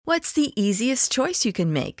What's the easiest choice you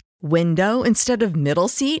can make? Window instead of middle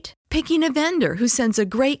seat? Picking a vendor who sends a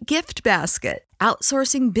great gift basket?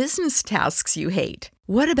 Outsourcing business tasks you hate?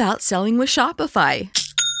 What about selling with Shopify?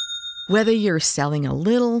 Whether you're selling a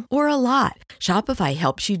little or a lot, Shopify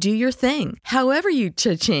helps you do your thing, however you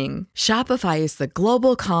cha-ching. Shopify is the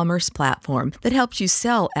global commerce platform that helps you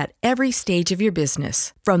sell at every stage of your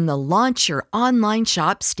business. From the launch your online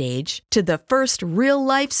shop stage to the first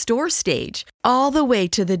real-life store stage, all the way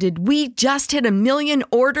to the did we just hit a million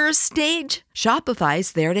orders stage.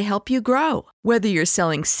 Shopify's there to help you grow. Whether you're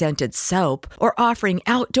selling scented soap or offering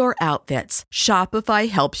outdoor outfits, Shopify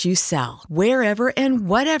helps you sell. Wherever and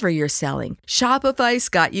whatever you're selling, Shopify's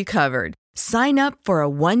got you covered. Sign up for a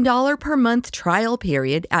 $1 per month trial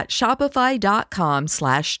period at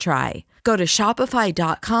shopify.com/try. Go to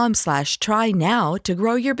shopify.com/try now to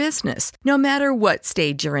grow your business, no matter what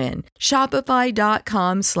stage you're in.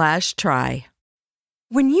 Shopify.com/try.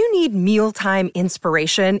 When you need mealtime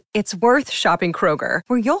inspiration, it's worth shopping Kroger,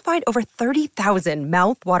 where you'll find over 30,000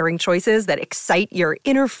 mouth-watering choices that excite your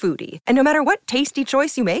inner foodie. And no matter what tasty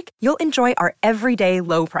choice you make, you'll enjoy our everyday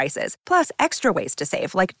low prices, plus extra ways to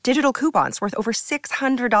save, like digital coupons worth over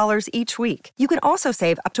 $600 each week. You can also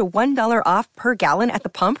save up to $1 off per gallon at the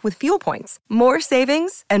pump with fuel points. More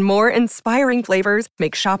savings and more inspiring flavors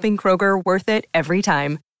make shopping Kroger worth it every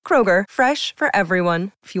time. Kroger, fresh for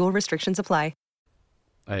everyone. Fuel restrictions apply.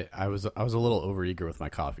 I was a little overeager with my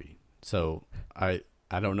coffee, so I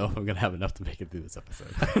don't know if I'm gonna have enough to make it through this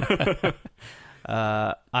episode.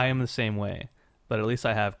 I am the same way, but at least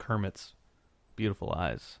I have Kermit's beautiful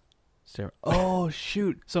eyes. Oh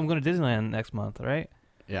shoot! So I'm going to Disneyland next month, right?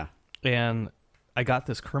 Yeah. And I got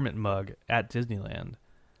this Kermit mug at Disneyland.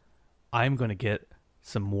 I'm going to get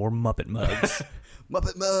some more Muppet mugs.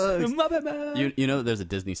 Muppet mugs. Muppet mugs. You know, there's a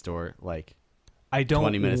Disney store like I don't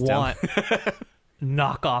 20 minutes want down.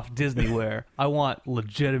 knockoff Disneyware. I want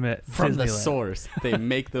legitimate from the Disneyland. source. They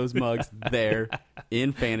make those mugs there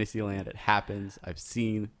in Fantasyland. It happens. I've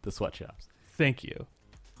seen the sweatshops. Thank you.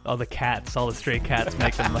 All the cats, all the stray cats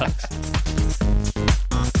make the mugs.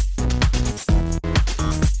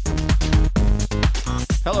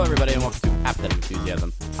 Hello, everybody, and welcome to Apathetic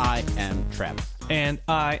Enthusiasm. I am Travis. And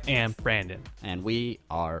I am Brandon. And we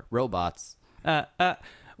are robots.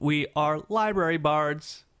 We are library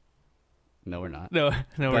bards. No, we're not. No,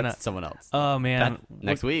 we're not. That's someone else. Oh man,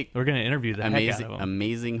 Next week. we're gonna interview the heck out of him.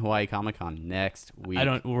 Amazing Hawaii Comic-Con next week.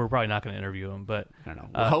 We're probably not gonna interview him, but I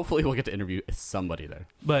don't know. Well, hopefully, we'll get to interview somebody there.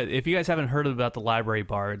 But if you guys haven't heard about the library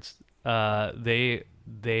bards, they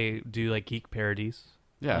do like geek parodies.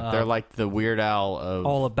 Yeah, they're like the Weird Al of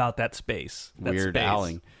all about that space. Weird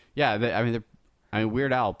Aling. Yeah,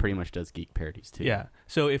 Weird Al pretty much does geek parodies too. Yeah.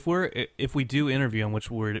 So if we do interview him,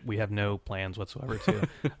 which we have no plans whatsoever to,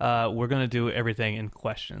 we're gonna do everything in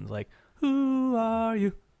questions like, "Who are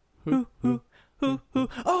you? Who? Oh,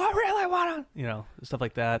 I really wanna," stuff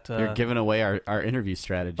like that. You're giving away our interview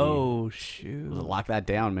strategy. Oh shoot! Lock that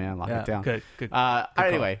down, man. Lock it down. Good.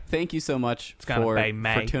 Anyway, thank you so much for for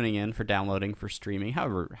tuning in, for downloading, for streaming.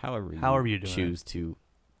 However you doing choose to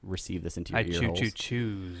receive this into your ear holes. I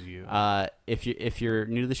choose you. If you're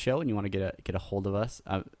new to the show and you want to get a hold of us,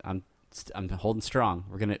 I'm holding strong.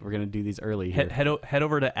 We're gonna do these early here. Head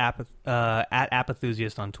over to at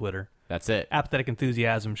Apathusiast on Twitter. That's it. Apathetic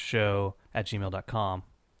Enthusiasm Show at gmail.com.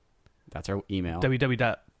 That's our email.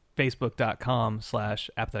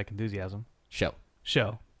 www.facebook.com/apathetic enthusiasm show.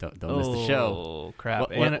 Don't miss the show. Oh crap!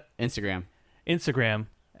 What Instagram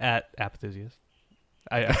at Apathusiast.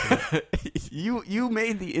 You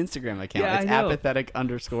made the Instagram account. Yeah, it's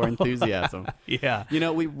apathetic_enthusiasm. Yeah.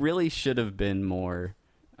 We really should have been more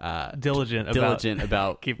diligent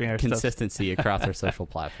about keeping our consistency across our social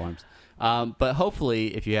platforms. But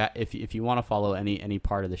hopefully, if you want to follow any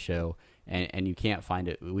part of the show and you can't find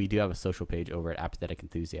it, we do have a social page over at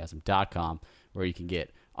apatheticenthusiasm.com where you can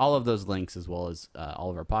get all of those links as well as all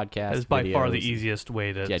of our podcasts. That is by far the easiest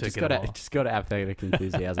way to just get just go to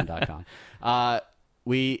apatheticenthusiasm.com.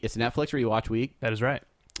 It's Netflix Rewatch Week. That is right.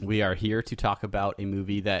 We are here to talk about a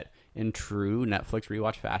movie that, in true Netflix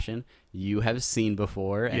rewatch fashion, you have seen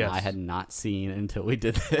before, and yes. I had not seen until we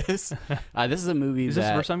did this. This is a movie Is this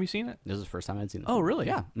the first time you've seen it? This is the first time I'd seen it. Oh, really?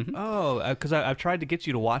 Yeah. Mm-hmm. Oh, because I've tried to get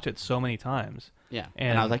you to watch it so many times. Yeah.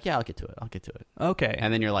 And I was like, yeah, I'll get to it. Okay.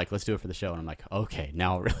 And then you're like, let's do it for the show. And I'm like, okay,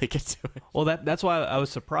 now I'll really get to it. Well, that's why I was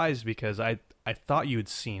surprised, because I thought you had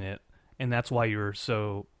seen it, and that's why you were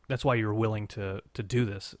willing to do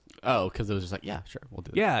this. Oh, because it was just like, yeah, sure, we'll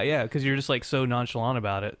do it. Yeah, because you're just like so nonchalant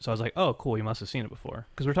about it. So I was like, oh, cool, you must have seen it before.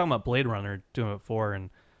 Because we're talking about Blade Runner doing it before,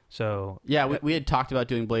 and so yeah, we had talked about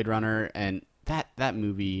doing Blade Runner, and that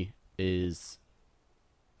movie is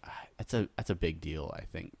that's a big deal, I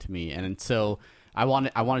think, to me. And so I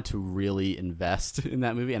wanted to really invest in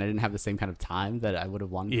that movie, and I didn't have the same kind of time that I would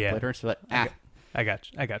have wanted for Blade Runner. So I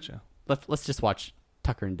got you. Let's just watch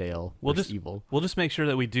Tucker and Dale versus Evil. We'll just make sure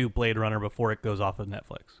that we do Blade Runner before it goes off of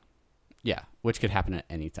Netflix. Yeah, which could happen at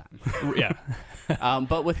any time. Yeah.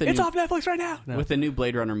 But with it's off Netflix right now. No. With the new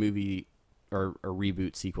Blade Runner movie or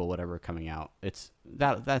reboot, sequel, whatever coming out, that's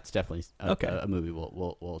definitely a movie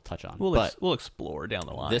we'll touch on. We'll explore down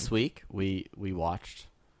the line. This week we watched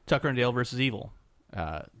Tucker and Dale versus Evil,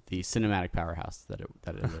 the cinematic powerhouse that it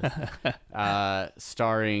is,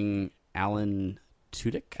 starring Alan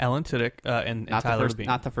Tudyk. And Tyler Labine.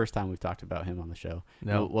 Not the first time we've talked about him on the show.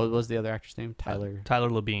 No. What was the other actor's name? Tyler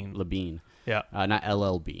Labine. Labine. Yeah. Not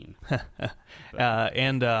LL Bean. So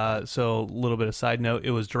a little bit of side note,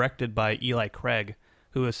 it was directed by Eli Craig,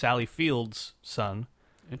 who is Sally Field's son.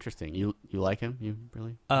 Interesting. You like him? You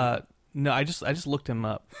really? No, I just looked him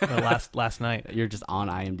up last night. You're just on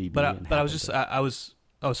IMDb. But I was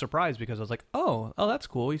surprised because I was like, oh, that's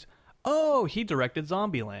cool. He directed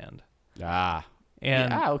Zombieland.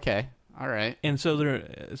 Okay. All right. And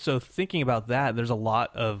so thinking about that, there's a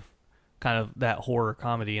lot of kind of that horror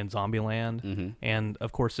comedy in Zombieland, and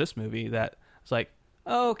of course this movie that it's like,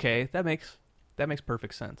 oh, okay, that makes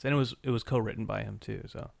perfect sense, and it was co-written by him too.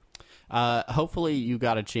 So hopefully you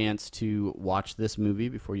got a chance to watch this movie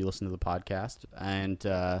before you listen to the podcast, and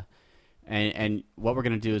what we're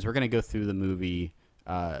gonna do is we're gonna go through the movie.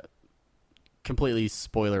 Completely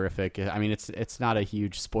spoilerific. I mean, it's not a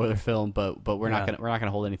huge spoiler film, but we're not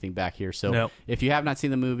gonna hold anything back here. So if you have not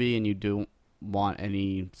seen the movie and you don't want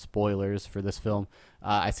any spoilers for this film,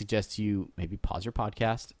 I suggest you maybe pause your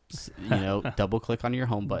podcast, double click on your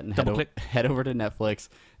home button, head over to Netflix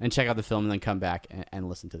and check out the film, and then come back and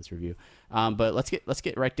listen to this review. But let's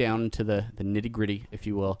get right down to the nitty gritty, if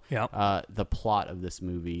you will. Yeah. The plot of this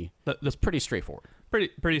movie is pretty straightforward.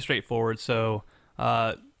 Pretty straightforward. So.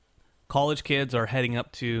 College kids are heading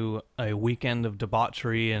up to a weekend of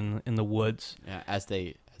debauchery in the woods. Yeah, as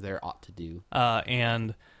they ought to do.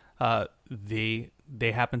 And they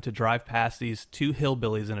happen to drive past these two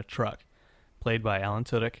hillbillies in a truck, played by Alan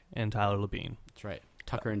Tudyk and Tyler Labine. That's right.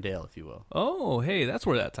 Tucker and Dale, if you will. Oh, hey, that's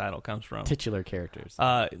where that title comes from. Titular characters.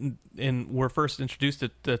 And we're first introduced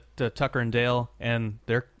to Tucker and Dale, and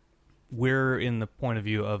we're in the point of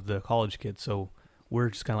view of the college kids, so we're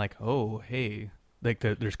just kind of like, oh, hey. Like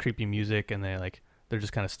there's creepy music, and they're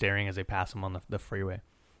just kind of staring as they pass them on the freeway.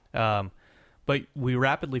 But we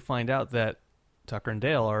rapidly find out that Tucker and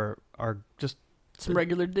Dale are just some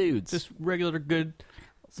regular dudes, just regular good,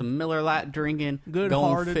 some Miller Lite drinking,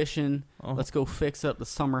 going fishing. Let's go fix up the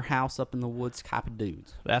summer house up in the woods type of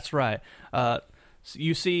dudes. That's right. So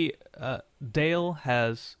you see, Dale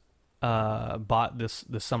has bought this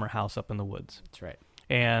summer house up in the woods. That's right.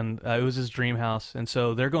 And it was his dream house, and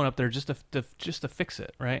so they're going up there just to fix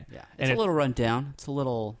it, right? Yeah, it's a little run down. It's a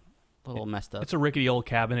little messed up. It's a rickety old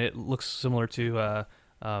cabin. It looks similar to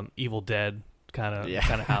Evil Dead kind of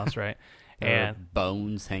house, right? And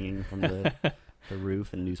bones hanging from the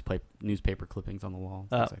roof, and newspaper clippings on the wall,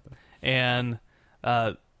 things like that. And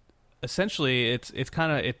essentially, it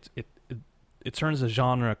turns the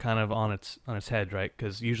genre kind of on its head, right?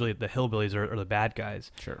 Because usually the hillbillies are the bad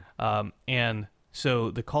guys. Sure. And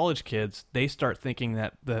so the college kids, they start thinking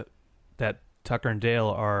that Tucker and Dale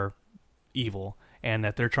are evil and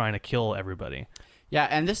that they're trying to kill everybody. Yeah,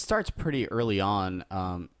 and this starts pretty early on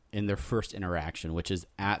in their first interaction, which is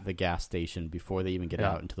at the gas station before they even get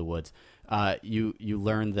out into the woods. You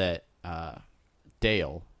learn that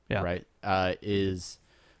Dale, right, there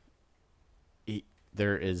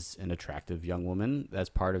is an attractive young woman that's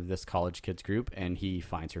part of this college kids group, and he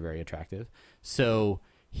finds her very attractive. So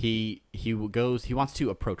he wants to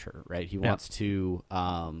approach her, right? He wants to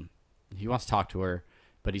talk to her,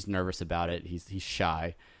 but he's nervous about it. He's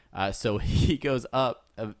shy. So he goes up.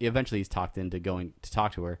 Eventually, he's talked into going to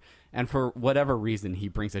talk to her, and for whatever reason, he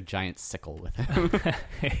brings a giant sickle with him,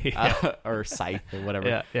 or scythe or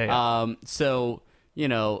whatever. So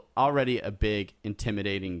already a big,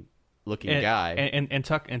 intimidating looking guy. And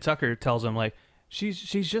Tucker tells him, like,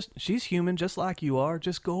 she's human, just like you are.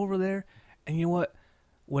 Just go over there, and you know what?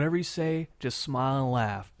 Whatever you say, just smile and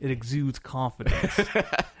laugh. It exudes confidence.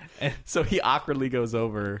 So he awkwardly goes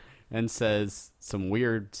over and says some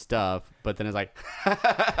weird stuff, but then is like,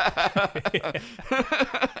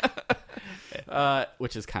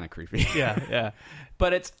 which is kind of creepy. Yeah.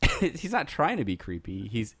 But he's not trying to be creepy.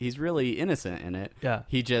 He's really innocent in it. Yeah.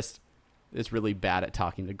 He just is really bad at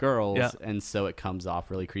talking to girls, and so it comes off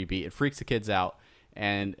really creepy. It freaks the kids out,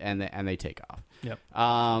 and they take off.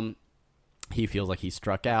 Yep. He feels like he's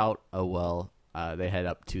struck out. Oh well, they head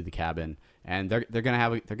up to the cabin, and they're gonna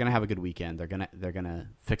have a good weekend. They're gonna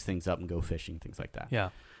fix things up and go fishing, things like that. Yeah.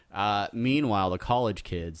 Meanwhile, the college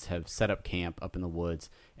kids have set up camp up in the woods,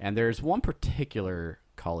 and there's one particular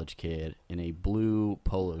college kid in a blue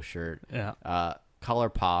polo shirt, collar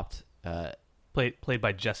popped, played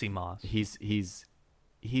by Jesse Moss. He's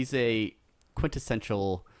a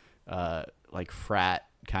quintessential like frat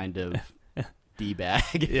kind of D-bag,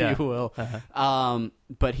 if you will.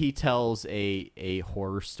 But he tells a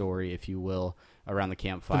horror story, if you will, around the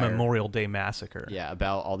campfire. The Memorial Day Massacre. Yeah,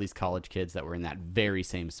 about all these college kids that were in that very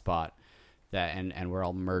same spot and were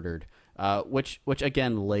all murdered. Which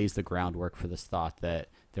again lays the groundwork for this thought that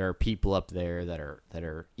there are people up there that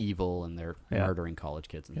are evil and they're murdering college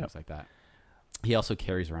kids and things like that. He also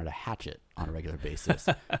carries around a hatchet on a regular basis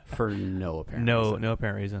for no apparent reason. No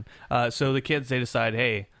apparent reason. So the kids, they decide,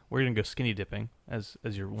 hey, we're gonna go skinny dipping as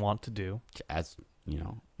you want to do. As you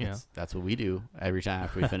know, that's what we do every time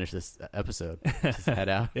after we finish this episode. Just head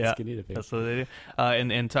out, skinny dipping. That's what they do.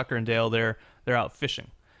 And Tucker and Dale, they're out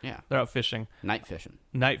fishing. Yeah, they're out fishing. Night fishing.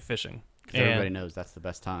 Because everybody knows that's the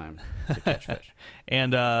best time to catch fish.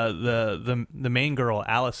 And the main girl,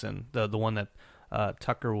 Allison, the one that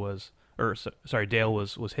Dale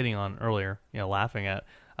was hitting on earlier, laughing at,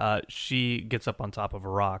 she gets up on top of a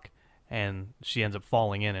rock and she ends up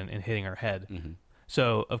falling in and hitting her head. Mm-hmm.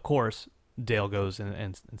 So of course Dale goes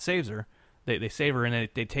and saves her. They save her and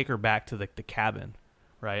they take her back to the cabin,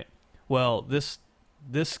 right? Well, this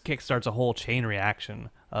kickstarts a whole chain reaction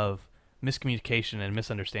of miscommunication and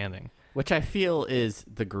misunderstanding, which I feel is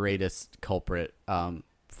the greatest culprit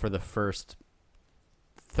for the first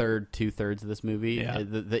two-thirds of this movie. Yeah.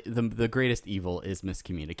 The greatest evil is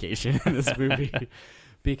miscommunication in this movie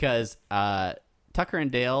because Tucker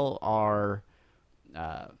and Dale are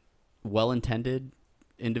well-intended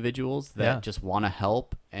individuals that just want to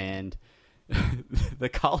help, and the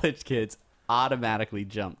college kids automatically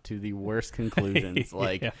jump to the worst conclusions.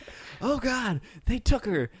 Oh God, they took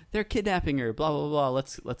her, they're kidnapping her, blah blah blah,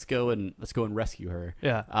 let's go and rescue her.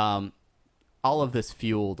 All of this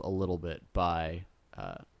fueled a little bit by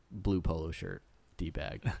blue polo shirt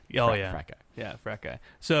D-bag. Frat guy. Frat guy.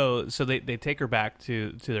 So they take her back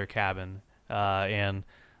to their cabin, and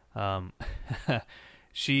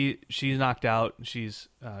she's knocked out. She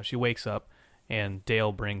wakes up, and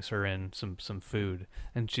Dale brings her in some food,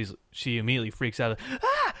 and she immediately freaks out.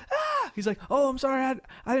 He's like, "Oh, I'm sorry.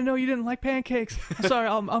 I didn't know you didn't like pancakes. I'm sorry.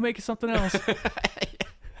 I'll make you something else."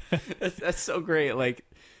 That's so great. Like,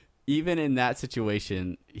 even in that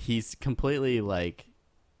situation, he's completely like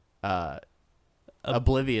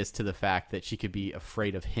oblivious to the fact that she could be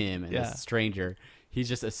afraid of him and this stranger. He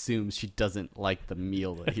just assumes she doesn't like the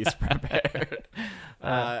meal that he's prepared.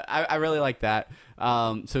 I really like that.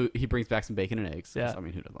 So he brings back some bacon and eggs. Yeah. I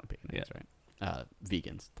mean, who doesn't like bacon and eggs, right?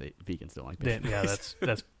 Vegans. Vegans don't like bacon. That's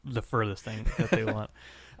the furthest thing that they want.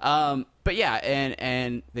 But yeah,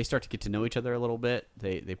 and they start to get to know each other a little bit.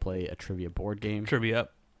 They play a trivia board game. Trivia.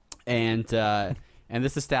 And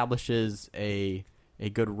this establishes a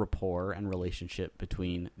good rapport and relationship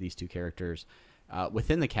between these two characters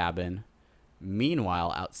within the cabin.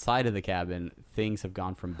 Meanwhile, outside of the cabin, things have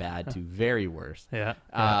gone from bad to very worse.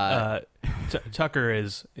 Tucker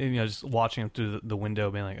is just watching him through the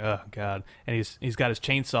window, being like, "Oh God!" And he's got his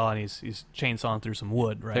chainsaw and he's chainsawing through some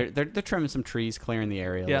wood. Right? They're trimming some trees, clearing the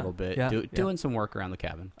area a little bit, doing some work around the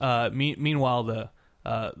cabin. Meanwhile,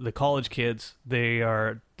 the college kids, they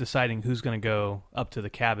are deciding who's going to go up to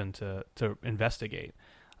the cabin to investigate.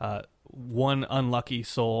 One unlucky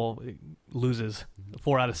soul loses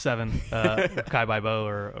 4 out of 7 Kai Bai Bo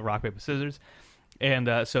or rock paper scissors,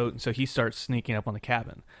 and so he starts sneaking up on the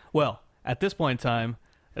cabin. Well, at this point in time,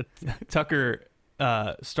 Tucker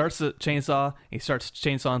starts the chainsaw. He starts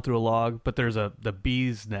chainsawing through a log, but there's the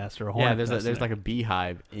bee's nest or a hornet. Yeah, there's like a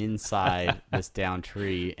beehive inside this down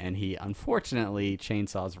tree, and he unfortunately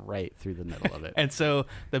chainsaws right through the middle of it. And so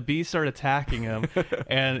the bees start attacking him,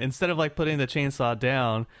 and instead of like putting the chainsaw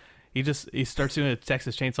down, he starts doing a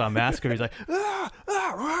Texas Chainsaw Massacre. He's like,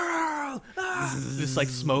 just like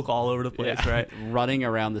smoke all over the place, right? Running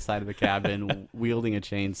around the side of the cabin, wielding a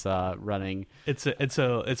chainsaw, running. And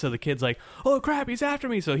so the kid's like, "Oh crap, he's after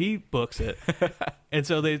me!" So he books it, and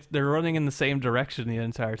so they're running in the same direction the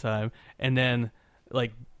entire time. And then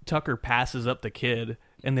like Tucker passes up the kid,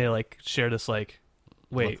 and they like share this like,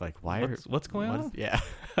 "Wait, what's going on?" Yeah.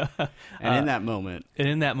 And in that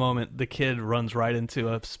moment, the kid runs right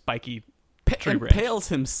into a spiky tree branch. Impales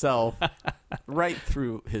himself right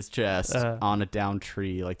through his chest on a down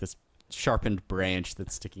tree, like this sharpened branch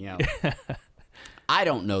that's sticking out. I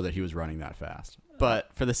don't know that he was running that fast.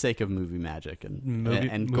 but for the sake of movie magic and Movie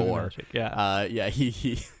gore, magic, yeah.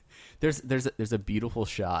 he there's a beautiful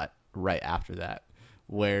shot right after that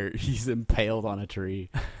where he's impaled on a tree,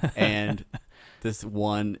 and this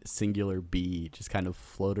one singular bee just kind of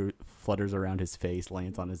flutters around his face,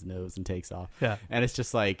 lands on his nose, and takes off. Yeah. And it's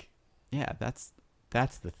just like, yeah, that's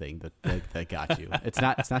the thing that got you. It's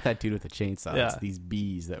not that dude with the chainsaw. Yeah. It's these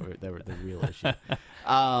bees that were the real issue.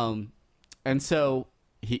 And so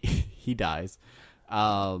he dies.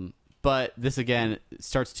 But this again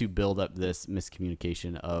starts to build up this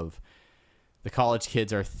miscommunication of the college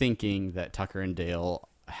kids are thinking that Tucker and Dale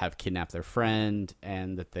have kidnapped their friend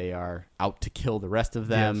and that they are out to kill the rest of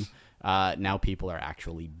them. Yes. Now people are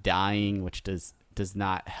actually dying, which does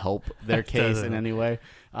not help their case in any way.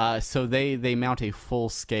 So they mount a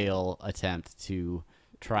full-scale attempt to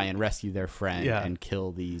try and rescue their friend and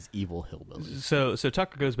kill these evil hillbillies. So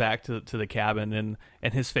Tucker goes back to the cabin,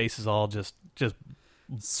 and his face is all just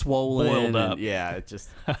swollen, boiled up. It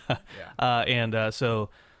just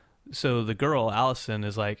So the girl, Allison,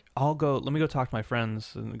 is like, let me go talk to my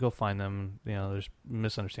friends and go find them. You know, there's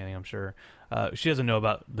misunderstanding, I'm sure. She doesn't know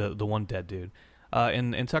about the one dead dude.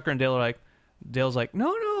 And Tucker and Dale are like, Dale's like,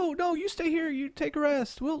 no, you stay here, you take a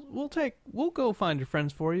rest. We'll go find your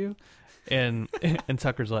friends for you. And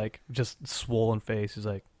Tucker's like, just swollen face. He's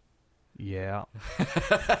like, yeah.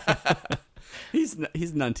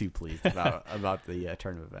 He's none too pleased about the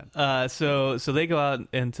turn of events. So they go out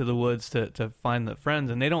into the woods to find the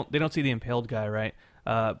friends, and they don't see the impaled guy, right?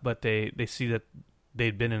 But they see that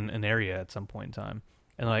they'd been in an area at some point in time,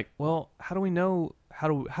 and they're like, well, how do we know? How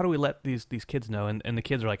do we let these kids know? And the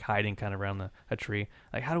kids are like hiding kind of around a tree.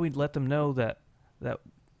 Like, how do we let them know that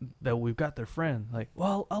we've got their friend? Like,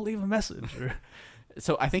 well, I'll leave a message.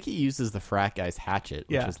 So I think he uses the frat guy's hatchet,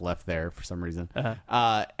 which was left there for some reason,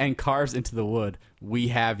 and carves into the wood, "We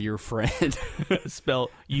have your friend." Spelled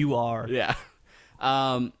UR. Yeah.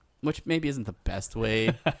 Which maybe isn't the best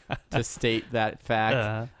way to state that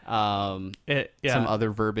fact. Some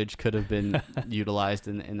other verbiage could have been utilized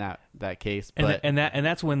in that case. But and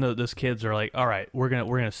that's when those kids are like, all right, we're gonna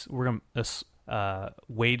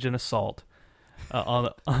wage an assault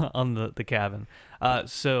on the cabin.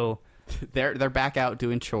 So they're back out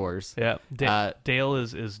doing chores. Yeah. Dale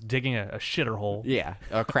is digging a shitter hole. Yeah,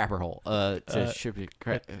 a crapper hole. Should be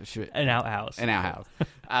an outhouse. An outhouse.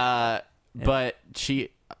 But she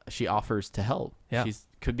offers to help. Yeah.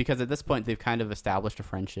 Because at this point they've kind of established a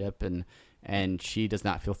friendship, and she does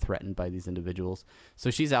not feel threatened by these individuals. So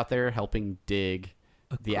she's out there helping dig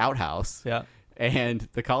the outhouse. Yeah. And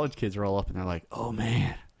the college kids roll up and they're like, "Oh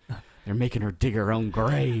man, they're making her dig her own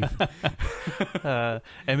grave." And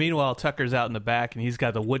meanwhile, Tucker's out in the back, and he's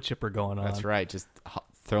got the wood chipper going on. That's right, just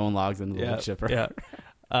throwing logs into the wood chipper.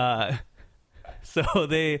 Yeah. So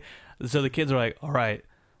the kids are like, "All right,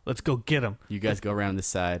 let's go get him. You guys go around this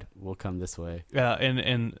side. We'll come this way."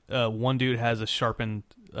 And one dude has a sharpened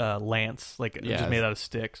lance, just made out of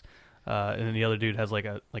sticks, and then the other dude has like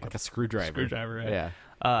a screwdriver. Screwdriver, right? Yeah.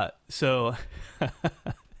 So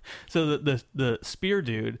the spear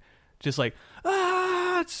dude just like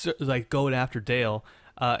going after Dale,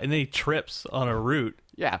 and then he trips on a root.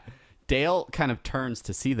 Yeah. Dale kind of turns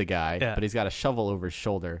to see the guy, but he's got a shovel over his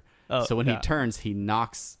shoulder. So when he turns, he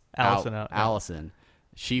knocks Allison out. Allison.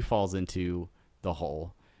 She falls into the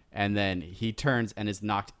hole, and then he turns and is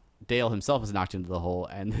knocked. Dale himself is knocked into the hole,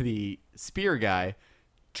 and the spear guy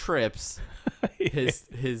trips. His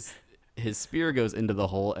spear goes into the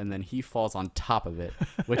hole, and then he falls on top of it,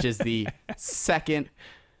 which is the second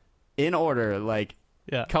in order,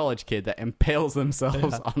 college kid that impales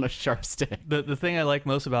themselves on a sharp stick. The thing I like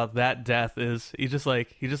most about that death is he just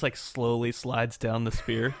slowly slides down the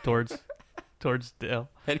spear towards Dale,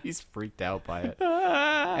 and he's freaked out by it.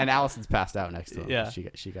 And Allison's passed out next to him. Yeah,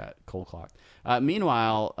 she got cold clocked.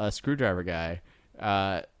 Meanwhile, a screwdriver guy.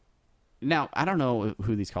 Now I don't know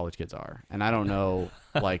who these college kids are, and I don't know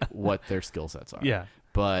what their skill sets are. Yeah,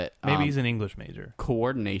 but maybe he's an English major.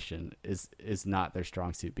 Coordination is not their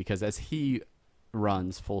strong suit, because as he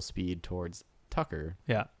runs full speed towards Tucker,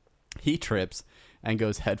 he trips and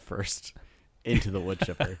goes headfirst into the wood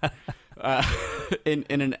chipper. In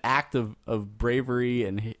an act of bravery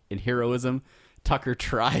and heroism, Tucker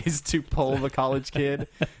tries to pull the college kid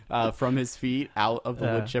from his feet out of the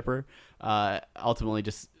wood chipper. Ultimately,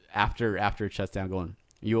 just after it shuts down, going,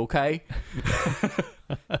 "You okay?"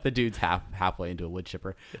 The dude's halfway into a wood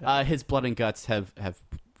chipper. His blood and guts have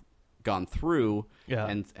gone through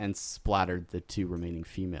and splattered the two remaining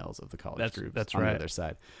females of the college group. That's on right. the other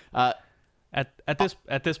side.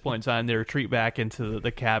 At this point in time, they retreat back into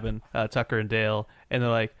the cabin, Tucker and Dale, and they're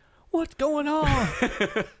like, "What's going on?"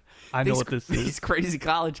 I know what this is. These crazy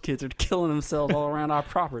college kids are killing themselves all around our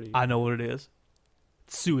property. I know what it is.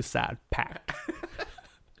 Suicide pact.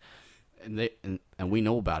 And we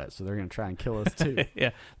know about it, so they're gonna try and kill us too.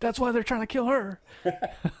 Yeah, that's why they're trying to kill her.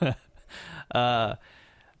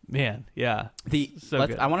 Man, yeah.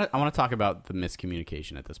 I want to talk about the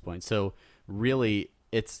miscommunication at this point. So really,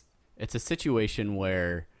 it's a situation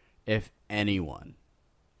where if anyone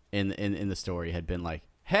in the story had been like,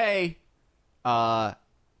 "Hey,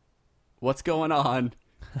 what's going on?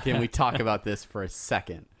 Can we talk about this for a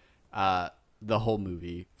second?" The whole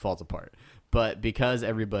movie falls apart. But because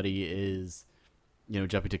everybody is,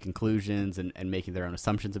 jumping to conclusions and making their own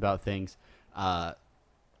assumptions about things,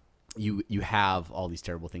 you have all these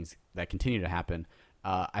terrible things that continue to happen.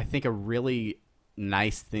 I think a really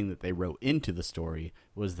nice thing that they wrote into the story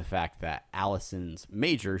was the fact that Allison's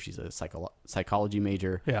major, she's a psychology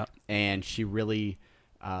major, and she really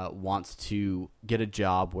wants to get a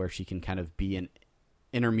job where she can kind of be an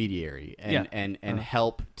intermediary and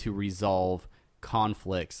help to resolve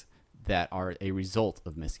conflicts that are a result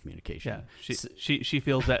of miscommunication. Yeah, she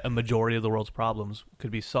feels that a majority of the world's problems could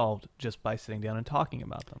be solved just by sitting down and talking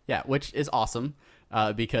about them. Yeah, which is awesome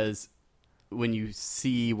because when you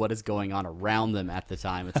see what is going on around them at the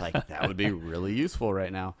time, it's like that would be really useful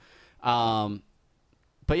right now.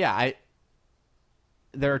 But yeah,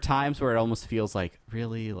 there are times where it almost feels like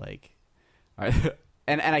really like, all right,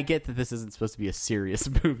 and I get that this isn't supposed to be a serious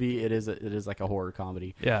movie. It is like a horror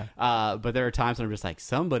comedy. Yeah. But there are times when I'm just like,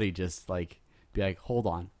 somebody just like be like, hold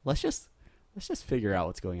on, let's just figure out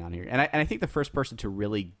what's going on here. And I think the first person to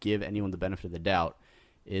really give anyone the benefit of the doubt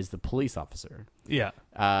is the police officer. Yeah.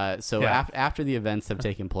 After the events have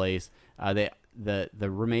taken place, the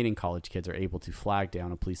remaining college kids are able to flag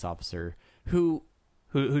down a police officer who'd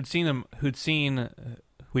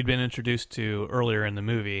been introduced to earlier in the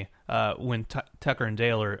movie when Tucker and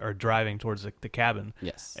Dale are driving towards the cabin.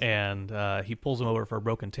 Yes. And he pulls them over for a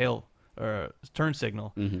broken turn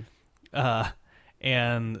signal. Mm-hmm.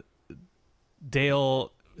 And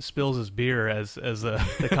Dale spills his beer as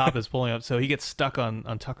the cop is pulling up, so he gets stuck on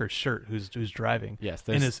Tucker's shirt, who's driving. Yes,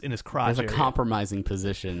 in his crotch. There's a compromising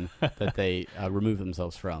position that they remove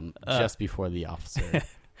themselves from just before the officer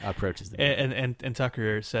approaches them. And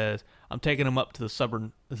Tucker says, "I'm taking him up to the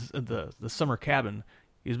summer cabin.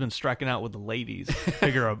 He's been striking out with the ladies.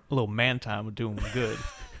 Figure a little man time would do him good."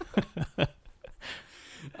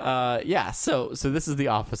 So this is the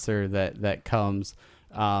officer that comes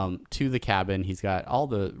to the cabin. He's got all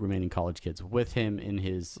the remaining college kids with him in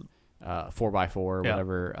his 4x4,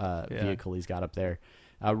 whatever vehicle he's got up there.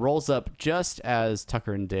 Rolls up just as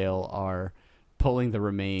Tucker and Dale are pulling the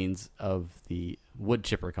remains of the wood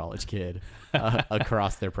chipper college kid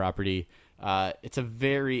across their property. It's a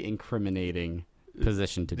very incriminating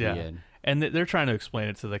position to be in. And they're trying to explain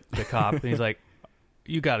it to the cop, and he's like,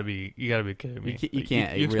 "You gotta be kidding me! You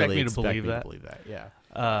can't you expect really me to believe that?"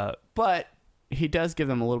 Yeah. But he does give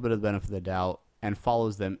them a little bit of the benefit of the doubt and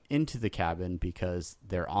follows them into the cabin because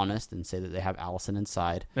they're honest and say that they have Allison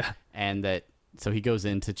inside, and so he goes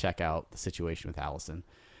in to check out the situation with Allison.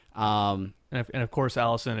 And of course,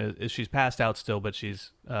 Allison she's passed out still, but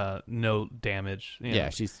she's no damage.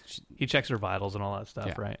 He checks her vitals and all that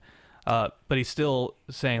stuff, right? But he's still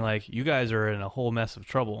saying like, "You guys are in a whole mess of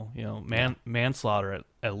trouble. Manslaughter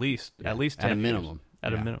at least 10 at a minimum.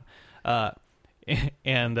 At a minimum."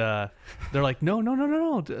 And they're like,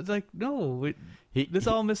 no. It's like, no, this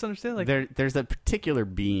all misunderstood. Like, there's a particular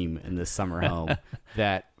beam in this summer home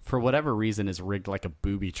that, for whatever reason, is rigged like a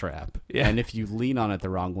booby trap. Yeah. And if you lean on it the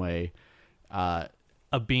wrong way, a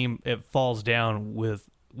beam, it falls down with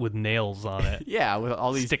nails on it. Yeah, with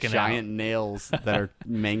all these giant out. Nails that are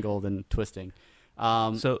mangled and twisting.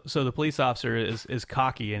 So the police officer is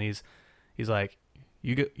cocky, and he's like,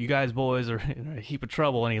 You guys boys are in a heap of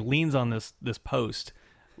trouble, and he leans on this post,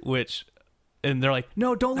 and they're like,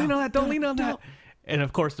 "No, don't lean on that, don't lean on that." And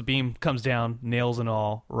of course the beam comes down, nails and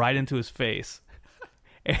all, right into his face.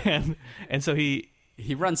 And so he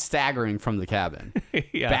runs staggering from the cabin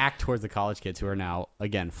back towards the college kids, who are now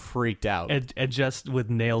again freaked out. And just with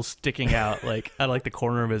nails sticking out like out of like the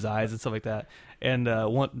corner of his eyes and stuff like that. And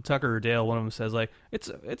Tucker or Dale, one of them says like, "It's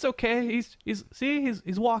okay. He's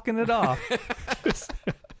walking it off.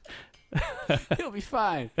 He'll be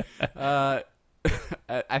fine."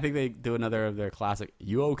 I think they do another of their classic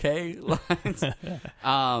 "You okay?" lines.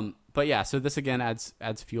 But yeah, so this again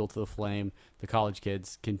adds fuel to the flame. The college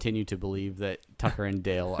kids continue to believe that Tucker and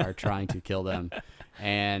Dale are trying to kill them,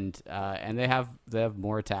 and they have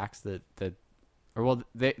more attacks they're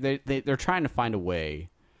trying to find a way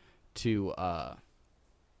to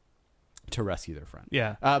to rescue their friend.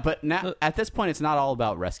 Yeah. But now at this point, it's not all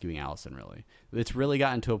about rescuing Allison. Really, it's really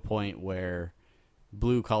gotten to a point where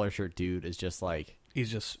blue collar shirt dude is just like, he's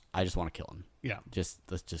just, I just want to kill him. yeah.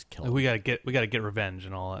 Let's just kill him. We gotta get revenge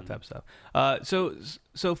and all that type of stuff. So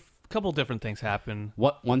a couple different things happen.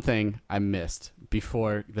 One thing I missed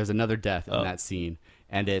before, there's another death in that scene,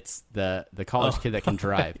 and it's the college kid that can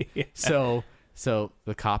drive. Yeah. So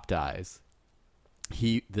the cop dies.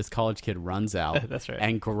 This college kid runs out That's right.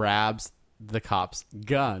 and grabs the cop's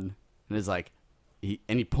gun and is like, he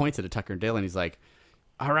points it at Tucker and Dale and he's like,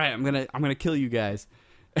 all right, I'm gonna kill you guys.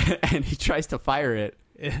 And he tries to fire it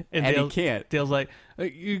and he can't. Dale's like,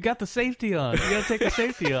 you got the safety on. You gotta take the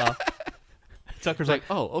safety off. Tucker's like,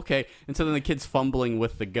 oh, okay. And so then the kid's fumbling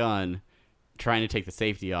with the gun, trying to take the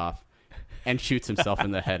safety off, and shoots himself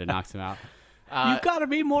in the head and knocks him out. you gotta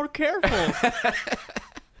be more careful.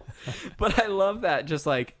 But I love that. Just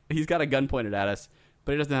like, he's got a gun pointed at us,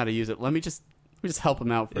 but he doesn't know how to use it. Let me just help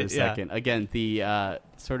him out for a second. Again, the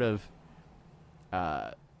sort of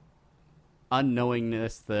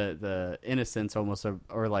unknowingness, the innocence almost,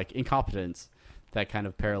 or like incompetence that kind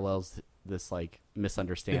of parallels this like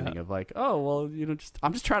misunderstanding of like, oh, well,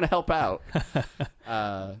 I'm just trying to help out.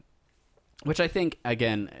 Which I think,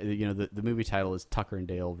 again, the movie title is Tucker and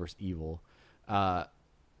Dale versus Evil. I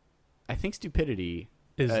think stupidity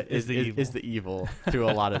is the evil through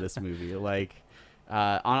a lot of this movie. Like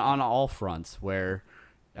on all fronts, where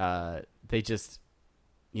they just,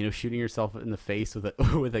 shooting yourself in the face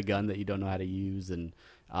with a gun that you don't know how to use, and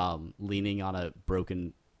leaning on a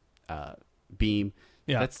broken beam.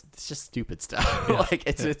 Yeah, it's just stupid stuff. Like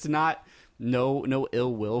it's not no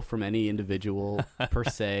ill will from any individual per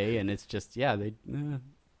se, and it's just a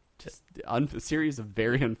series of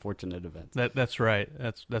very unfortunate events. That's right.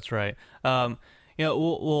 That's right.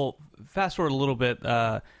 We'll fast forward a little bit.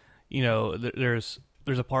 There's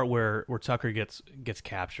a part where Tucker gets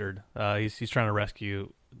captured. He's trying to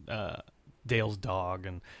rescue Dale's dog,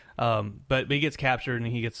 and but he gets captured and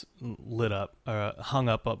he gets lit up, hung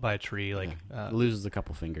up by a tree, loses a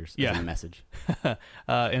couple fingers. As a message,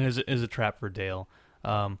 and is a trap for Dale.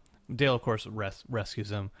 Dale, of course,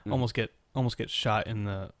 rescues him. Almost gets shot in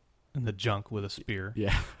the junk with a spear.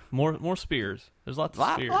 Yeah, more spears. There's lots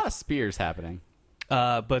of spears. A lot of spears happening.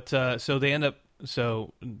 So they end up.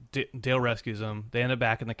 So Dale rescues him. They end up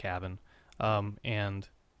back in the cabin, and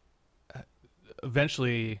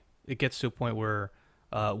eventually it gets to a point where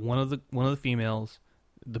one of the females,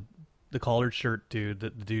 the collared shirt dude, the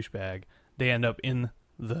douchebag, they end up in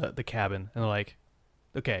the cabin, and they're like,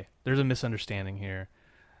 okay, there's a misunderstanding here.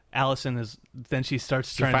 Allison she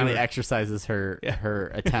finally exercises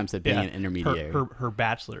her attempts at being an intermediary. Her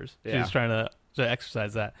bachelor's. Yeah. She's trying to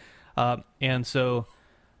exercise that, and so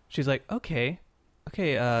she's like, okay,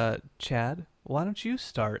 Chad, why don't you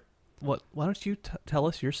start? Why don't you tell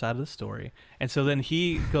us your side of the story? And so then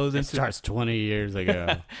he goes into... It starts 20 years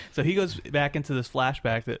ago. So he goes back into this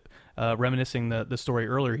flashback that reminiscing the story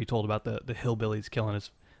earlier he told about the hillbillies killing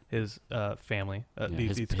his family,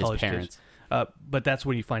 these college parents. Kids. But that's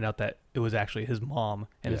when you find out that it was actually his mom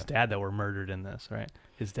and his dad that were murdered in this, right?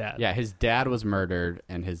 His dad. Yeah, his dad was murdered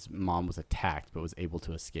and his mom was attacked but was able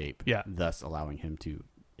to escape, thus allowing him to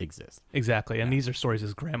exist. Exactly. And these are stories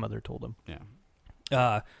his grandmother told him.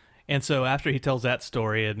 Yeah. And so after he tells that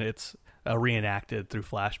story and it's reenacted through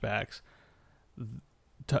flashbacks,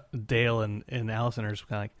 Dale and Allison are just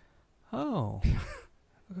kind of like, oh,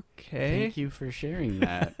 okay. Thank you for sharing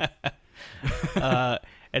that.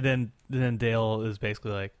 And then Dale is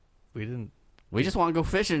basically like, we just want to go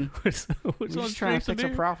fishing. We're just trying to fix our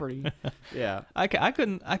property. Yeah. I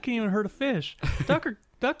can't even hurt a fish. Tucker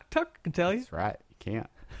can tell you. That's right. You can't.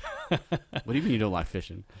 What do you mean you don't like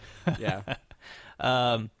fishing? Yeah.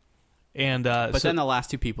 But then the last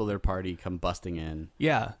two people of their party come busting in.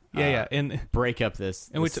 Yeah, and break up this.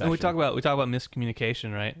 And we talk about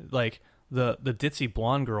miscommunication, right? Like the ditzy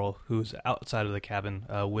blonde girl who's outside of the cabin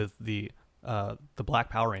with the Black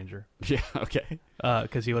Power Ranger. Yeah, okay.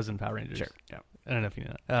 Because he was in Power Rangers. Sure. Yeah. I don't know if you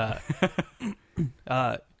know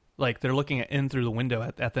that. Like they're looking in through the window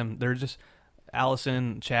at them. They're just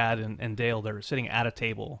Allison, Chad, and Dale. They're sitting at a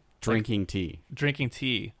table drinking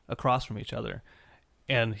tea across from each other,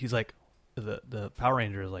 and he's like, the Power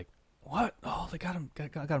Ranger is like, what? Oh, they got him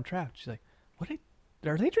trapped. She's like, what?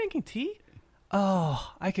 Are they drinking tea?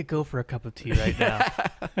 Oh, I could go for a cup of tea right now.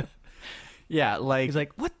 Yeah, like he's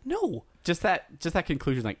like, what? No. Just that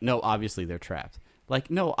conclusion, like, no, obviously they're trapped. Like,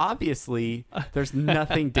 no, obviously there's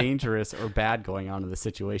nothing dangerous or bad going on in the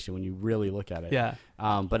situation when you really look at it. Yeah.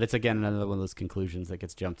 But it's, again, another one of those conclusions that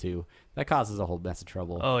gets jumped to that causes a whole mess of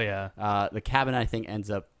trouble. Oh, yeah. The cabin, I think, ends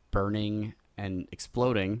up burning, and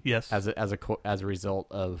exploding. Yes. As a result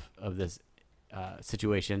of this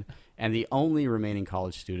situation, and the only remaining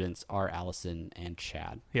college students are Allison and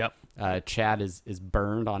Chad. Yep. Chad is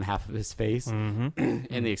burned on half of his face Mm-hmm.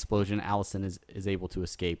 in the explosion. Allison is able to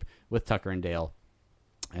escape with Tucker and Dale,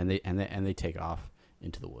 and they take off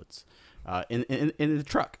into the woods in the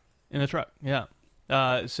truck. In the truck, yeah.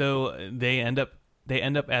 So they end up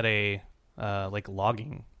at a like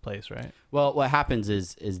logging place, right? Well, what happens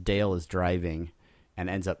is Dale is driving and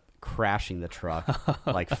ends up crashing the truck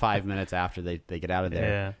like 5 minutes after they get out of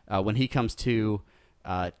there. Yeah. When he comes to,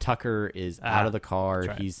 Tucker is out of the car.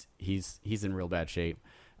 That's right. He's in real bad shape.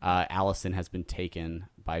 Allison has been taken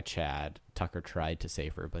by Chad. Tucker tried to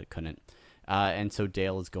save her but couldn't. And so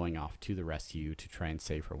Dale is going off to the rescue to try and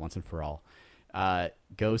save her once and for all.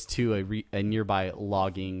 Goes to a nearby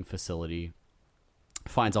logging facility,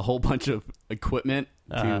 finds a whole bunch of equipment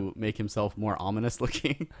to make himself more ominous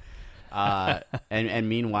looking. And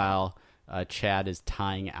meanwhile, Chad is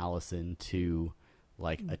tying Allison to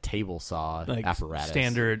like a table saw Like apparatus.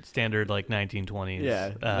 Standard like 1920s.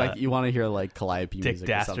 Yeah, like you want to hear like Calliope Dick music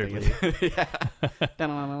or something.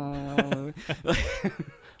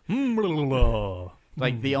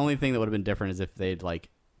 Like the only thing that would have been different is if they'd like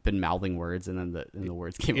been mouthing words and then the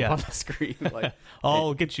words came Yeah. up on the screen. Like,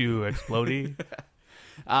 I'll get you, Explodey.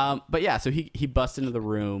 but yeah, so he busts into the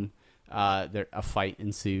room. A fight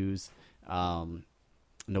ensues.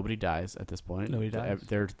 Nobody dies at this point. Nobody dies.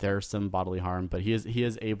 There's some bodily harm, but he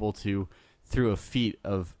is able to, through a feat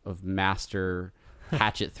of master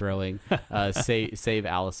hatchet throwing, save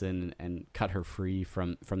Allison and cut her free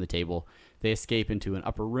from the table. They escape into an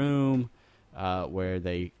upper room where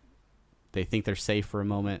they think they're safe for a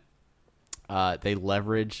moment. They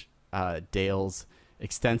leverage Dale's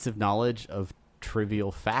extensive knowledge of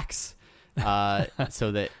trivial facts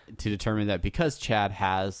so that to determine that because Chad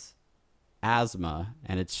has asthma,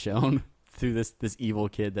 and it's shown through this evil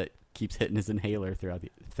kid that keeps hitting his inhaler throughout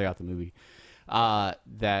the movie,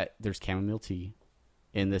 that there's chamomile tea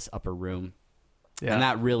in this upper room. Yeah. And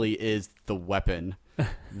that really is the weapon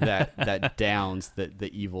that downs the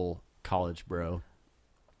evil college bro.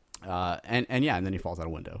 And then he falls out a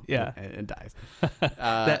window. Yeah. and dies.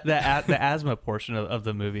 The asthma portion of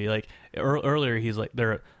the movie, like earlier, he's like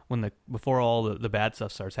before all the bad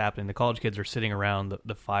stuff starts happening, the college kids are sitting around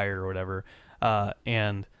the fire or whatever,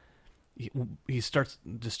 and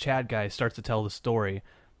this Chad guy starts to tell the story,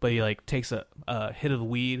 but he like takes a hit of the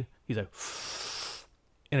weed. He's like,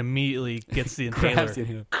 and immediately gets the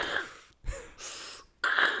inhaler.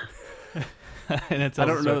 And it's I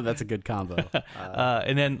don't know that that's a good combo.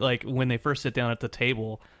 And then like when they first sit down at the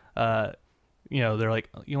table, they're like,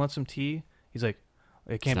 "You want some tea?" He's like,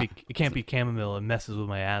 "It can't be chamomile. It messes with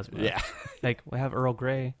my asthma." Yeah. Like, we have Earl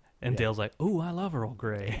Grey, and Dale's like, "Ooh, I love Earl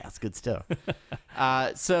Grey." Yeah, that's good stuff.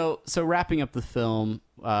 So wrapping up the film,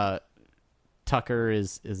 Tucker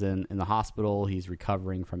is in the hospital. He's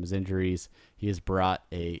recovering from his injuries. He has brought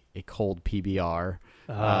a cold PBR,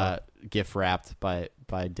 gift wrapped by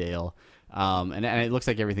Dale. And it looks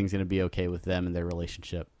like everything's going to be okay with them and their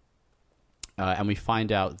relationship. And we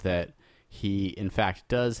find out that he, in fact,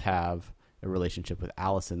 does have a relationship with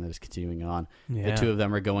Allison that is continuing on. Yeah. The two of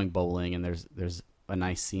them are going bowling, and there's a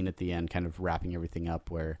nice scene at the end kind of wrapping everything up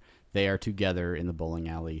where they are together in the bowling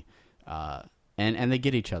alley, and they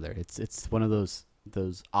get each other. It's one of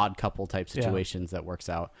those odd couple type situations that works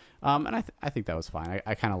out. And I think that was fine.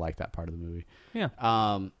 I kind of like that part of the movie.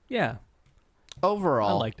 Yeah. Yeah.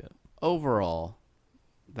 Overall, I liked it. Overall,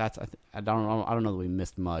 I don't know that we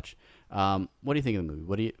missed much. What do you think of the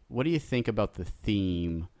movie? What do you think about the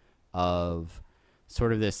theme of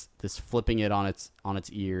sort of this flipping it on its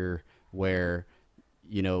ear, where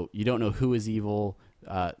you don't know who is evil,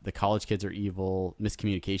 the college kids are evil,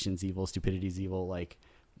 miscommunication's evil, stupidity's evil,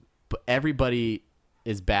 but everybody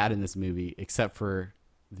is bad in this movie except for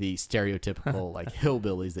the stereotypical like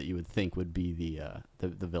hillbillies that you would think would be the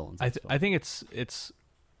villains. I think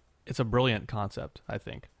it's a brilliant concept, I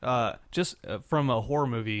think. Just from a horror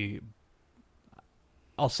movie,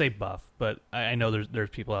 I'll say buff, but I know there's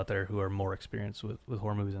people out there who are more experienced with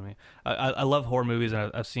horror movies than me. I love horror movies,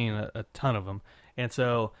 and I've seen a ton of them. And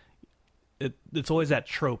so it's always that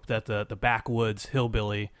trope that the backwoods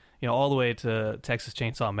hillbilly, all the way to Texas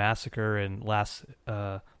Chainsaw Massacre and Last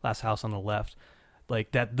House on the Left,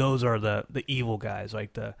 like that. Those are the evil guys,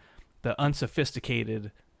 like the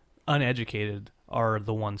unsophisticated, uneducated are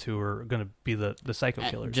the ones who are going to be the psycho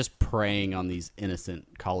killers. Just preying on these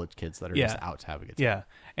innocent college kids that are just out to have a good time. Yeah.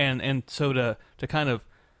 And so to kind of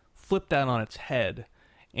flip that on its head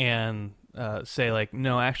and say like,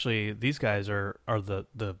 no, actually these guys are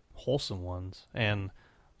the wholesome ones, and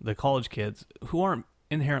the college kids who aren't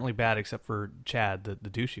inherently bad except for Chad, the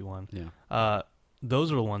douchey one. Yeah.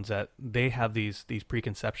 Those are the ones that they have these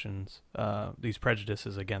preconceptions, these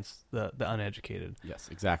prejudices against the uneducated. Yes,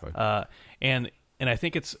 exactly. And I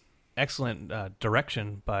think it's excellent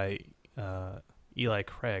direction by Eli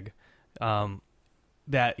Craig,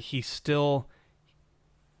 that he still,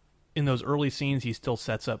 in those early scenes, he still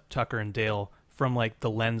sets up Tucker and Dale from like the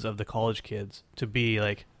lens of the college kids to be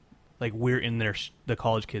like we're in the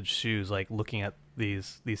college kids' shoes, like looking at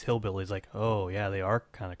these hillbillies, like, oh yeah, they are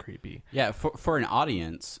kind of creepy. Yeah, for an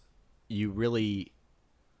audience,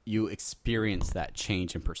 you experience that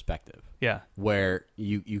change in perspective. Yeah, where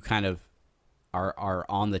you kind of are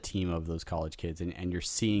on the team of those college kids, and you're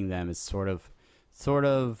seeing them as sort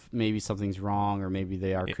of maybe something's wrong or maybe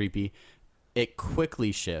they are creepy. It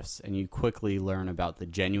quickly shifts, and you quickly learn about the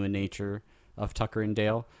genuine nature of Tucker and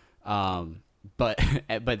Dale. But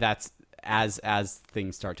that's as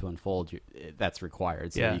things start to unfold, that's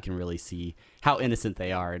required, so that you can really see how innocent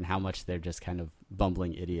they are and how much they're just kind of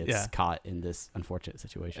bumbling idiots caught in this unfortunate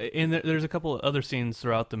situation. And there's a couple of other scenes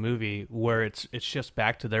throughout the movie where it shifts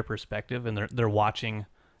back to their perspective, and they're watching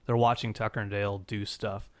Tucker and Dale do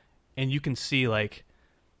stuff, and you can see like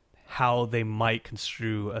how they might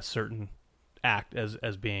construe a certain act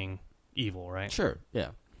as being evil, right? Sure, yeah.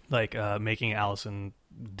 Like making Allison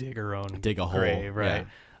dig her own dig a grave, hole, right?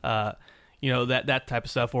 Yeah. That type of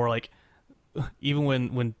stuff, or like even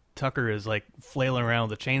when Tucker is like flailing around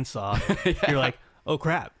with a chainsaw, you're like, oh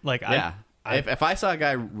crap! Like, yeah. If I saw a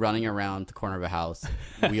guy running around the corner of a house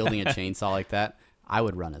wielding a chainsaw like that, I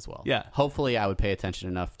would run as well. Yeah. Hopefully, I would pay attention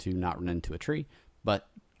enough to not run into a tree, but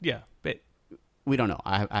but we don't know.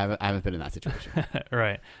 I haven't been in that situation.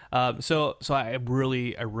 Right. So I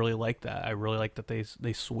really like that. I really like that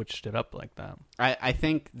they switched it up like that. I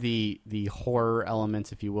think the horror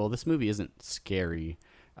elements, if you will, this movie isn't scary.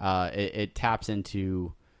 It taps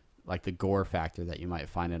into like the gore factor that you might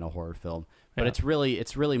find in a horror film, but it's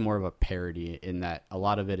really more of a parody in that a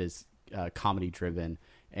lot of it is comedy driven,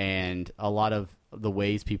 and a lot of the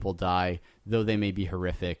ways people die, though they may be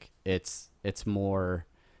horrific, it's more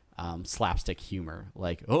slapstick humor,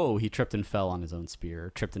 like, oh, he tripped and fell on his own spear, or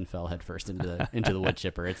tripped and fell headfirst into the wood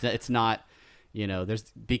chipper. It's not,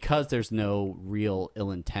 there's no real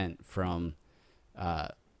ill intent from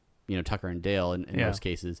Tucker and Dale in most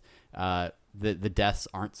cases. The deaths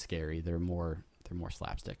aren't scary. They're more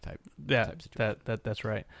slapstick type. Yeah, that's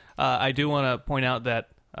right. I do want to point out that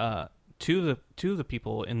two of the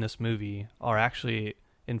people in this movie are actually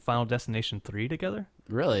in Final Destination 3 together.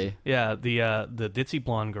 Really? Yeah, the ditzy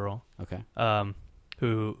blonde girl. Okay.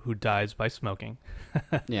 Who dies by smoking.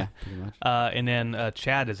 Yeah, pretty much. And then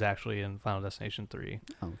Chad is actually in Final Destination 3.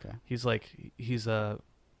 Oh, okay. He's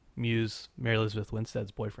Muse, Mary Elizabeth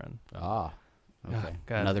Winstead's boyfriend. Ah, okay.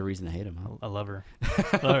 Another reason to hate him, huh? I love her.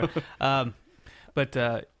 But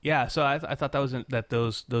so I thought that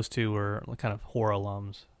those two were kind of horror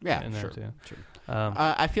alums. Yeah, in there sure, too. Sure.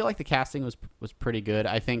 I feel like the casting was pretty good.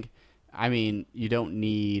 I mean, you don't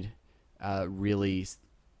need really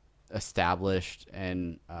established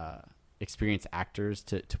and experienced actors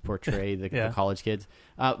to portray the college kids,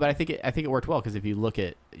 but I think it worked well, because if you look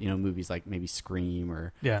at movies like maybe Scream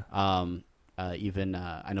or even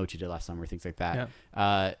I Know What You Did Last Summer, things like that,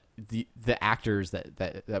 the actors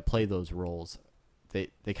that play those roles,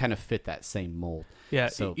 they kind of fit that same mold. Yeah.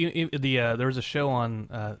 So there was a show on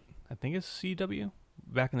I think it's CW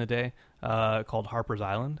back in the day called Harper's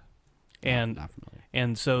Island, and not familiar.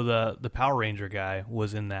 And so the Power Ranger guy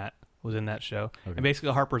was in that show. Okay. And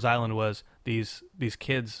basically Harper's Island was these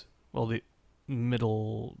kids, well, the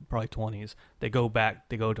middle, probably 20s, they go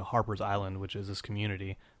to Harper's Island, which is this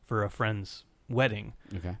community, for a friend's wedding.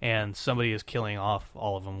 Okay. And somebody is killing off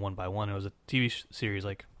all of them one by one. It was a TV series,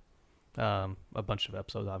 like a bunch of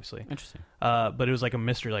episodes, obviously. Interesting. But it was like a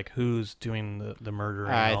mystery, like who's doing the murder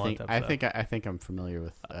and all that type of stuff. I think I'm familiar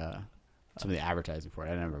with some of the advertising for it.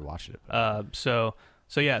 I never watched it. So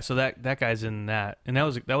that guy's in that, and that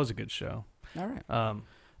was a good show. All right.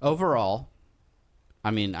 Overall,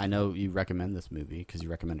 I mean, I know you recommend this movie because you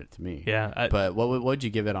recommended it to me. Yeah. But what would you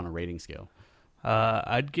give it on a rating scale?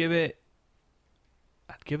 I'd give it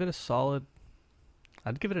a solid.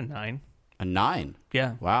 I'd give it a 9. A 9?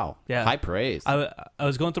 Yeah. Wow. Yeah. High praise. I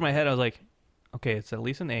was going through my head. I was like, okay, it's at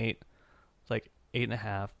least an 8. It's like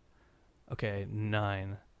 8.5. Okay,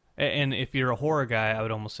 9. And if you're a horror guy, I would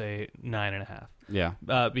almost say 9.5.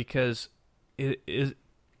 Yeah. Because it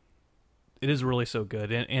is really so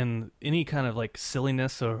good, and any kind of like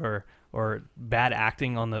silliness or bad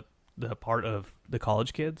acting on the part of the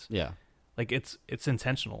college kids. Yeah. Like it's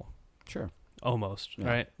intentional. Sure. almost, Yeah.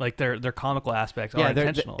 right? Like their comical aspects are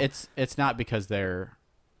intentional. It's not because they're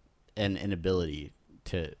an inability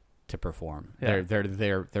to perform. Yeah.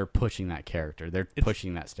 They're pushing that character. They're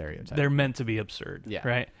pushing that stereotype. They're meant to be absurd, Yeah.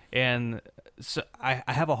 right? And so I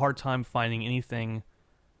have a hard time finding anything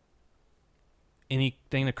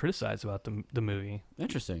to criticize about the movie.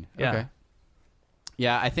 Interesting. Yeah. Okay.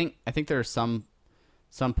 Yeah, I think there are some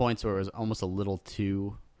points where it was almost a little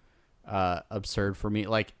too absurd for me,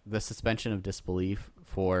 like the suspension of disbelief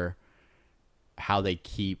for how they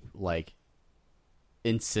keep like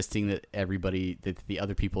insisting that the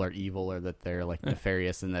other people are evil or that they're like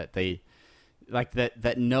nefarious, and that they like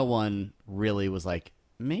that no one really was like,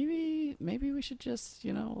 maybe we should just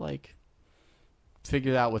like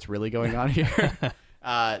figure out what's really going on here.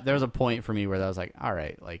 There was a point for me where I was like, all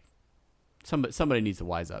right, like somebody needs to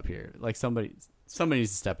wise up here, like somebody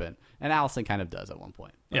needs to step in, and Allison kind of does at one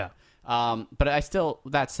point. Yeah. But I still,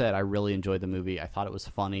 that said, I really enjoyed the movie. I thought it was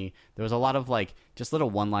funny. There was a lot of like just little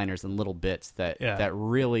one-liners and little bits that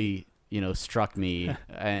really, struck me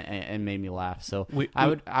and made me laugh. So I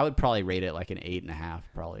would probably rate it like an 8.5,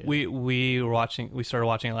 probably. We started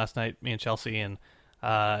watching it last night, me and Chelsea, and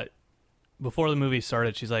before the movie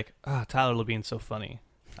started, she's like, Tyler Labine's so funny.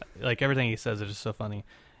 Like everything he says is just so funny.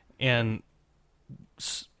 And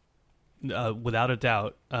without a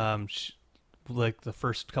doubt, like the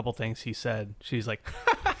first couple things he said, she's like,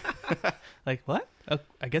 like, what? Oh,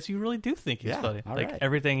 I guess you really do think he's funny. Like right.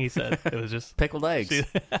 Everything he said, it was just pickled eggs.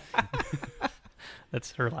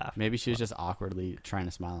 That's her laugh. Maybe she was just awkwardly trying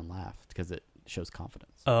to smile and laugh because it shows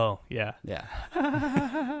confidence. Oh, yeah. Yeah.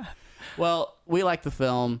 Well, we liked the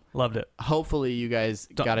film. Loved it. Hopefully you guys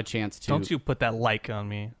got a chance to. Don't you put that like on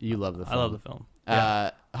me. You love the film. I love the film.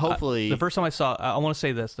 Yeah. Hopefully. The first time I want to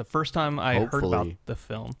say this. The first time I heard about the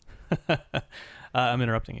film. I'm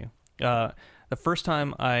interrupting you. The first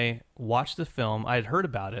time I watched the film, I had heard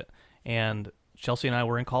about it, and Chelsea and I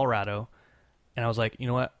were in Colorado, and I was like, you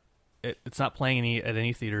know what? It's not playing at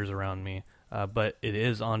any theaters around me, but it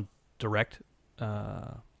is on Direct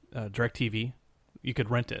TV. You could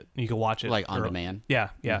rent it. You could watch it. Like on demand? Yeah.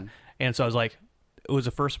 Mm-hmm. And so I was like, it was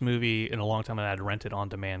the first movie in a long time that I had rented on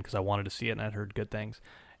demand because I wanted to see it and I'd heard good things.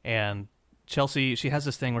 And Chelsea, she has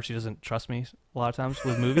this thing where she doesn't trust me a lot of times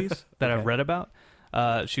with movies that I've read about.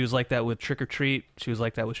 She was like that with Trick or Treat. She was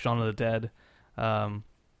like that with Shaun of the Dead.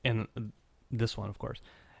 And this one, of course.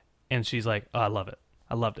 And she's like, oh, I love it.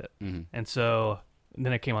 I loved it. Mm-hmm. And so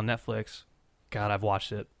then it came on Netflix. God, I've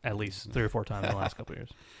watched it at least 3 or 4 times in the last couple of years.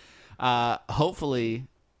 Hopefully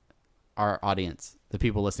our audience, the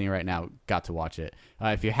people listening right now, got to watch it.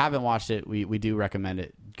 If you haven't watched it, we do recommend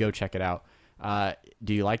it. Go check it out.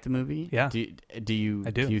 Do you like the movie? Yeah. Do you?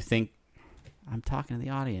 I do. Do you think? I'm talking to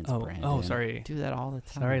the audience, Brandon. Oh, sorry. I do that all the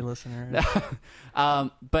time. Sorry, listener.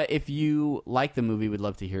 But if you like the movie, we'd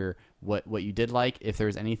love to hear what you did like. If there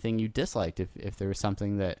was anything you disliked, if there was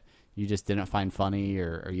something that you just didn't find funny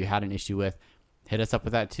or you had an issue with, hit us up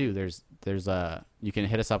with that too. There's you can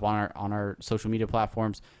hit us up on our social media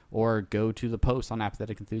platforms, or go to the post on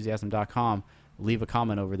apatheticenthusiasm.com, leave a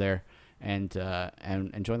comment over there, and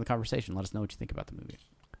join the conversation. Let us know what you think about the movie.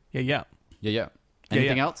 Yeah.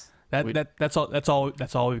 Anything else? That's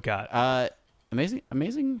all we've got.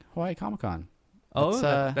 Amazing Hawaii Comic-Con.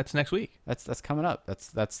 That's next week. That's coming up.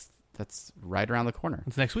 That's right around the corner.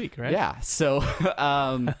 It's next week, right? Yeah. So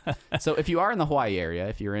so if you are in the Hawaii area,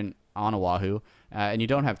 if you're on Oahu, and you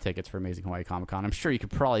don't have tickets for Amazing Hawaii Comic-Con, I'm sure you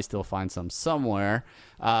could probably still find some somewhere.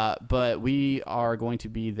 But we are going to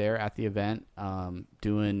be there at the event,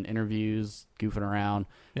 doing interviews, goofing around,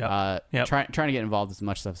 trying to get involved as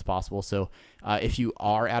much stuff as possible. So if you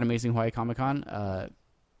are at Amazing Hawaii Comic-Con,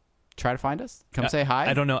 try to find us. Come say hi.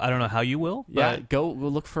 I don't know how you will. Yeah, go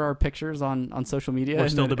look for our pictures on social media. We're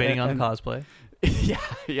still debating on cosplay.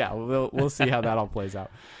 Yeah. We'll see how that all plays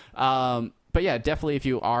out. But yeah, definitely if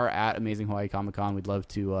you are at Amazing Hawaii Comic-Con, we'd love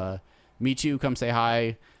to meet you, come say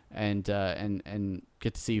hi, and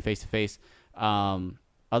get to see you face to face.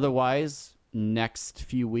 Otherwise, next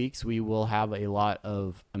few weeks we will have a lot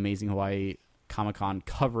of Amazing Hawaii Comic-Con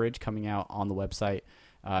coverage coming out on the website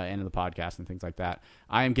and in the podcast and things like that.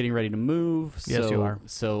 I am getting ready to move. Yes, you are.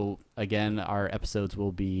 So again, our episodes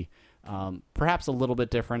will be perhaps a little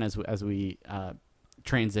bit different as we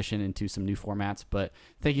transition into some new formats. But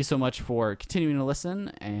thank you so much for continuing to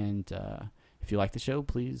listen. And if you like the show,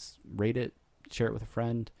 please rate it, share it with a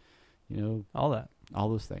friend. All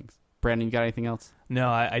those things. Brandon, you got anything else? No,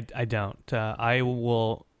 I don't. I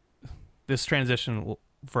will. This transition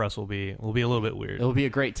for us will be a little bit weird. It will be a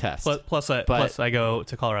great test. Plus I go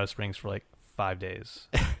to Colorado Springs for like 5 days.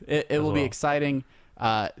 It will be exciting.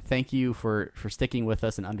 thank you for sticking with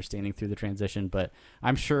us and understanding through the transition. But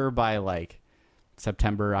I'm sure by like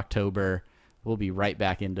September, October, we'll be right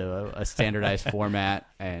back into a standardized format,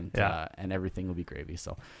 and everything will be gravy.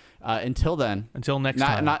 So until then, until next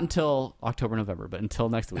time, not until October, November, but until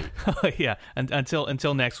next week. Yeah, and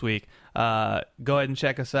until next week, go ahead and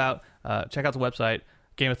check us out. Check out the website.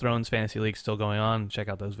 Game of Thrones Fantasy League still going on. Check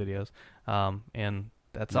out those videos. And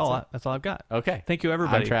that's all. That's all I've got. Okay. Thank you,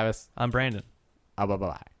 everybody. I'm Travis. I'm Brandon. Bye bye.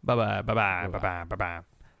 Bye bye. Bye bye. Bye bye. Bye bye.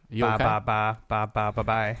 You okay? Bye bye. Bye bye. Bye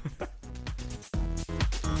bye.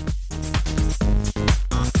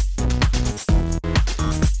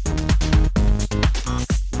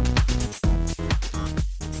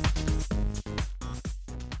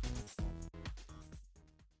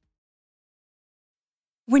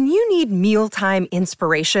 When you need mealtime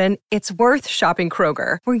inspiration, it's worth shopping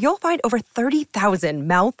Kroger, where you'll find over 30,000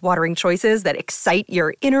 mouth-watering choices that excite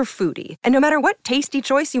your inner foodie. And no matter what tasty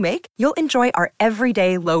choice you make, you'll enjoy our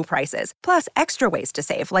everyday low prices, plus extra ways to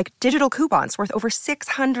save, like digital coupons worth over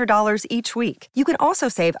 $600 each week. You can also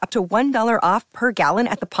save up to $1 off per gallon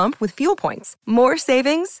at the pump with fuel points. More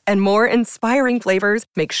savings and more inspiring flavors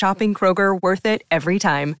make shopping Kroger worth it every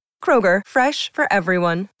time. Kroger, fresh for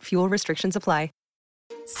everyone. Fuel restrictions apply.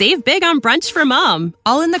 Save big on brunch for mom,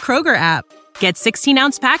 all in the Kroger app. Get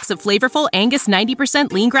 16-ounce packs of flavorful Angus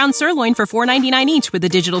 90% lean ground sirloin for $4.99 each with a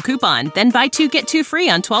digital coupon. Then buy 2, get 2 free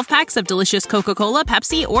on 12 packs of delicious Coca-Cola,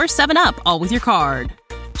 Pepsi, or 7-Up, all with your card.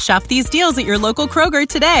 Shop these deals at your local Kroger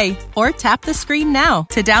today, or tap the screen now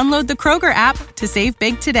to download the Kroger app to save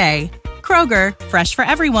big today. Kroger, fresh for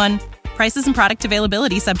everyone. Prices and product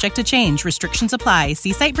availability subject to change. Restrictions apply.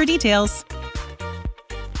 See site for details.